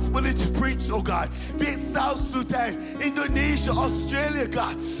gospel is preached, oh God, be it South Sudan, Indonesia, Australia,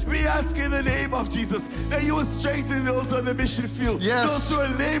 God, we ask in the name of Jesus that you will strengthen those on the mission field, those who are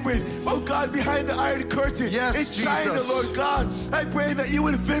laboring, oh God, behind the iron curtain in China, Jesus. Lord God, I pray that you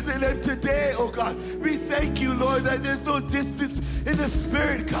would visit them today, oh God. We thank you, Lord, that there's no distance in the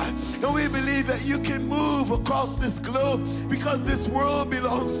spirit, God, and we believe that you can move across this globe because this world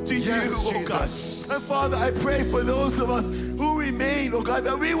belongs to you, oh God. And Father, I pray for those of us who remain, oh God,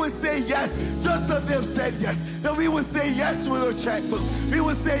 that we would say yes, just as they've said yes, that we would say yes with our checkbooks, we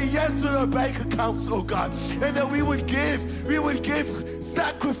would say yes with our bank accounts, oh God, and that we would give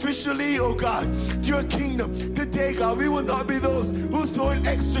sacrificially, oh God, to your kingdom. Today, God, we will not be those who throw in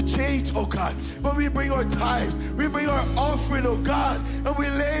extra change, oh God, but we bring our tithes, we bring our offering, oh God, and we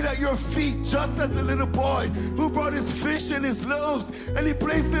lay it at your feet, just as the little boy who brought his fish and his loaves, and he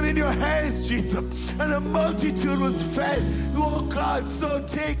placed them in your hands, Jesus, and a multitude was fed, oh God. So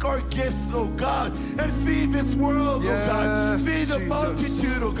take our gifts, oh God, and feed this world, oh God, feed the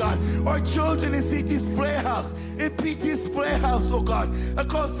multitude, oh God, our children in CT's Playhouse, in PT's Playhouse, oh God,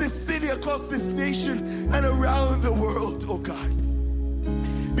 across this city, across this nation, and around the world, oh God.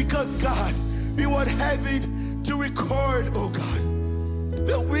 Because God, we want heaven to record, oh God,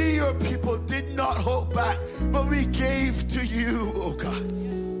 that we, your people, did not hold back, but we gave to you, oh God.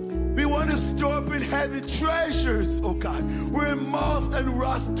 We want to store up in heaven treasures, oh God, where moth and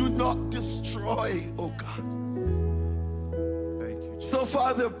rust do not destroy, oh God. Thank you, Jesus. So,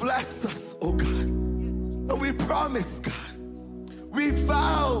 Father, bless us, oh God. And we promise, God, we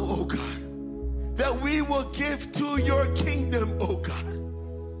vow, oh God, that we will give to your kingdom, oh God.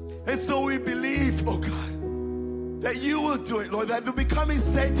 And so we believe, oh God, that you will do it, Lord, that the Becoming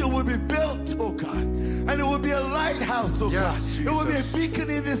Center will be built, oh God, and it will be a lighthouse, oh God. Jesus. It will be a beacon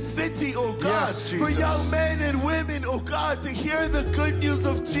in this city, oh God, for young men and women, oh God, to hear the good news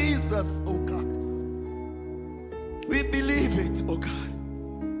of Jesus, oh God. We believe it, oh God.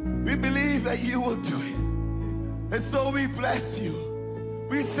 We believe that you will do it. And so we bless you.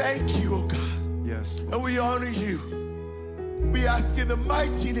 We thank you, oh God. Yes. And we honor you. We ask in the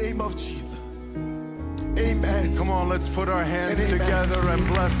mighty name of Jesus. Amen. Come on, let's put our hands together and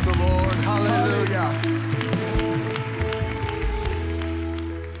bless the Lord. Hallelujah.